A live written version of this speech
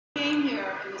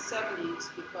here in the 70s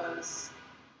because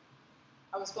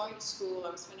I was going to school, I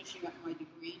was finishing up my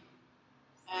degree,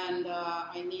 and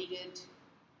I needed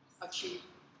a cheap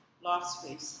loft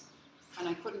space, and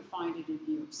I couldn't find it in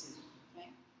New York City. Okay?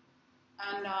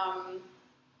 And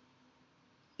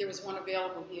there was one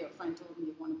available here. A friend told me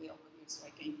there was one available here, so I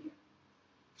came here.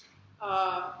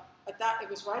 It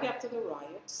was right after the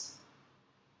riots.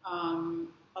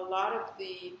 A lot of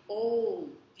the old,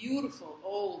 beautiful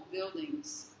old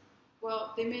buildings,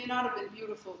 well, they may not have been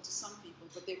beautiful to some people,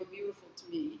 but they were beautiful to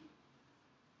me.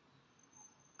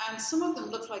 And some of them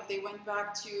looked like they went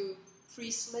back to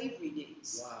pre-slavery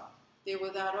days. Wow. They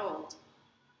were that old.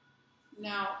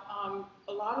 Now,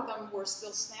 a lot of them were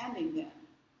still standing then,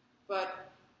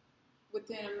 but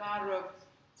within a matter of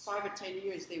 5 or 10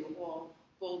 years, they were all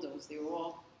bulldozed. They were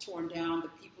all torn down. The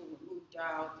people were moved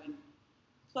out, and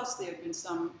plus there had been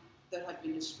some that had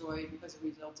been destroyed as a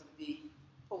result of the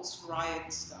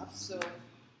post-riot stuff. So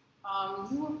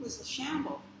Newark was a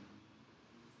shamble.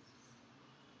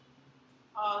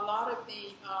 A lot of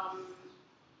the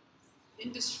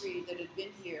industry that had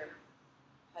been here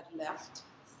had left,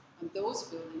 and those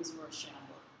buildings were a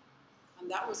shamble. And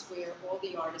that was where all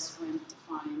the artists went to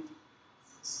find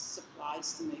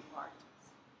supplies to make art,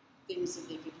 things that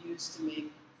they could use to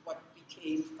make what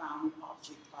became found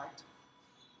object art.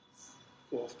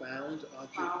 Or found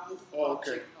object? Found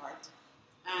object art.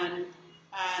 And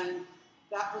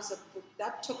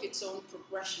that took its own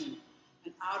progression.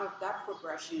 And out of that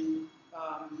progression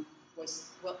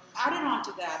added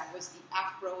onto that was the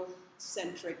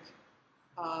Afrocentric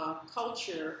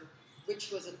culture,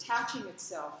 which was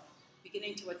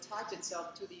beginning to attach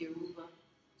itself to the Yoruba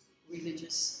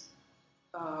religious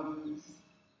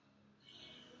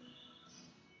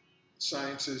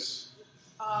sciences.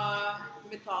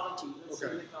 Mythology. Let's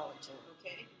say mythology.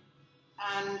 Okay,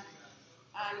 and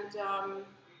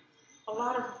a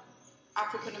lot of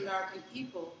African American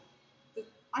people.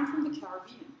 I'm from the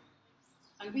Caribbean,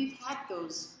 and we've had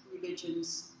those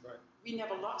religions. Right. We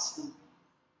never lost them.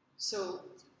 So,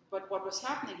 but what was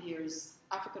happening here is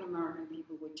African American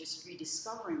people were just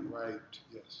rediscovering them. Right.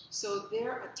 Yes. So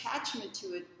their attachment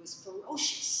to it was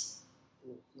ferocious.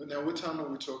 Now, what time are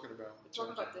we talking about? We're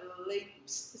talking about the late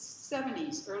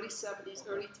 70s, early 70s,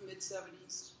 early to mid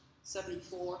 70s,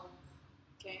 74.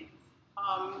 Okay,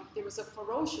 there was a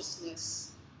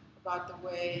ferociousness about the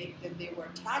way that they were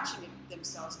attaching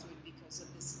themselves to it because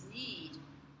of this need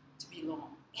to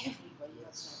belong. Everybody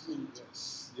has that need.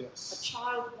 Yes, yes. A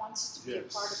child wants to be a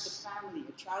part of the family.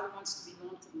 A child wants to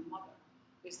belong to the mother.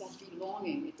 There's that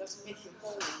belonging. It doesn't make you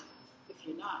whole if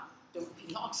you're not. Don't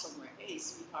belong somewhere. Hey,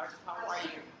 sweetheart, how are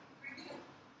you?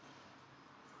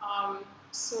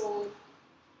 So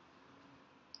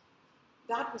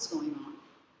that was going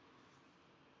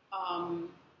on.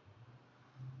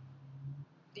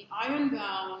 The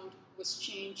Ironbound was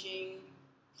changing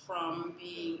from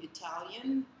being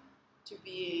Italian to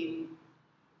being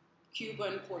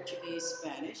Cuban, Portuguese,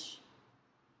 Spanish.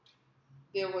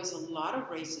 There was a lot of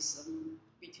racism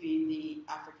between the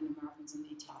African Americans and the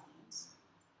Italians.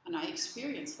 And I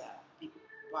experienced that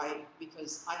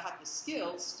because I had the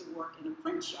skills to work in a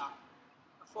print shop,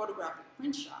 a photographic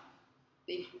print shop.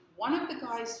 One of the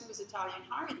guys who was Italian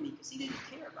hired me because he didn't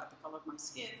care about the color of my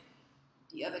skin.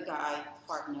 The other guy,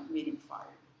 partner, made him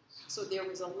fired. So there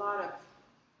was a lot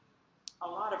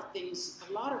of things,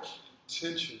 a lot of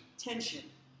tension.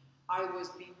 I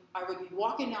would be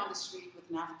walking down the street with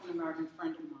an African American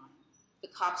friend of mine. The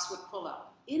cops would pull out.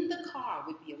 In the car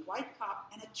would be a white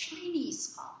cop and a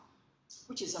Chinese cop,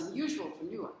 which is unusual for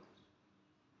Newark.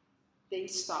 They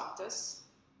stopped us,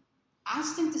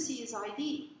 asked him to see his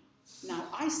ID. Now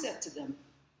I said to them,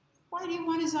 "Why do you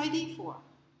want his ID for?"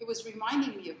 It was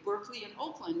reminding me of Berkeley and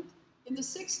Oakland in the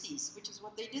 60s, which is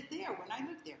what they did there when I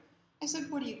lived there. I said,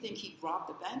 "What do you think, he robbed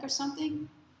the bank or something?"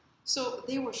 So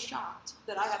they were shocked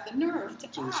that I had the nerve to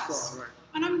ask. Respond, right.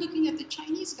 And I'm looking at the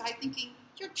Chinese guy thinking,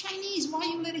 "You're Chinese, why are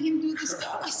you letting him do this to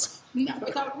us?"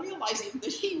 Without realizing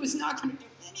that he was not going to do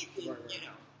anything, you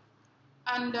know.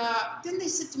 And then they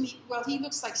said to me, "Well, he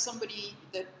looks like somebody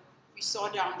that we saw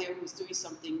down there who was doing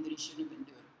something that he shouldn't have been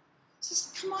doing." I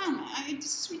said, "Come on, man,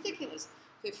 this is ridiculous."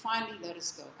 They finally let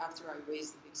us go after I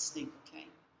raised the big stink, okay?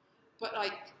 But I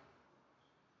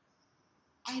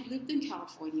lived in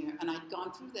California, and I'd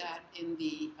gone through that in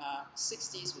the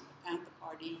 60s with the Panther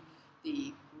Party,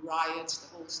 the riots, the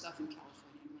whole stuff in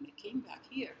California. And when I came back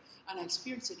here, and I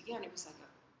experienced it again, it was like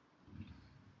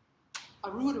a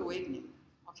rude awakening.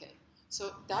 Okay,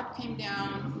 so that came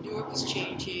down, Newark was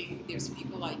changing, there's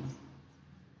people like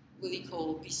Willie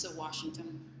Cole, Bisa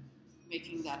Washington,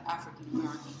 making that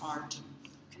African-American art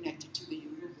connected to the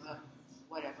Yoruba,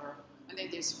 whatever. And then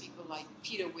there's people like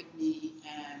Peter Whitney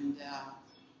and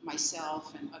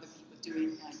myself and other people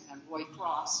doing, and Roy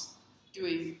Cross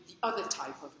doing the other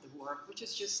type of the work, which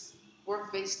is just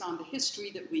work based on the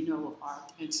history that we know of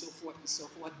art and so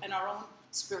forth, and our own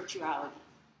spirituality.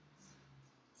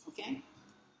 Okay?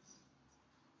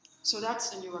 So that's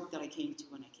the New York that I came to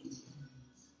when I came here.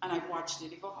 And I've watched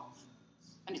it evolve.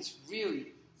 And it's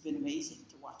really been amazing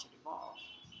to watch it evolve.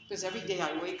 Because every day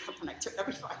I wake up and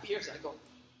every 5 years I go,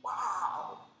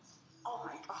 wow, oh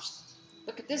my gosh,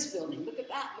 look at this building, look at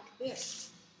that, look at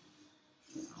this.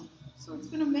 You know? So it's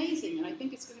been amazing, and I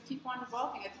think it's going to keep on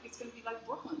evolving. I think it's going to be like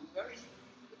Brooklyn.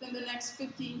 Within the next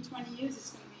 15, 20 years,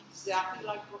 it's going to be exactly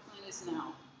like Brooklyn is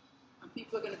now. And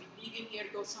people are going to be leaving here to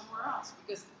go somewhere else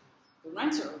because the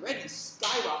rents are already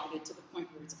skyrocketed to the point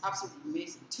where it's absolutely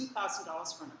amazing.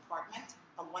 $2,000 for an apartment,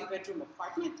 a one-bedroom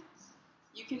apartment.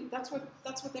 That's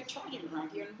what they're charging around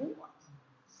here and more.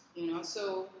 You know,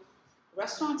 so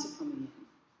restaurants are coming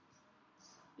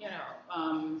in. You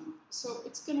know, so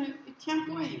it can't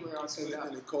go anywhere else.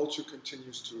 And the culture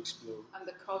continues to explode. And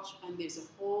the culture, and there's a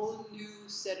whole new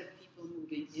set of people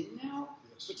moving in now,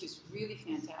 Yes. which is really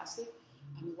fantastic.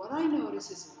 And what I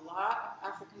notice is a lot of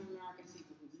African American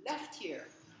people who left here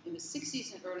in the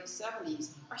 60s and early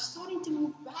 70s are starting to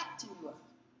move back to New York.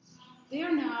 They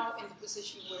are now in the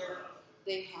position where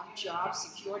they have jobs,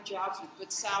 secure jobs with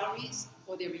good salaries,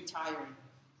 or they're retiring.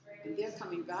 And they're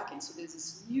coming back, and so there's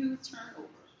this new turnover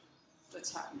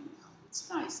that's happening now. It's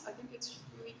nice. I think it's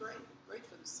really great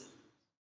for the city.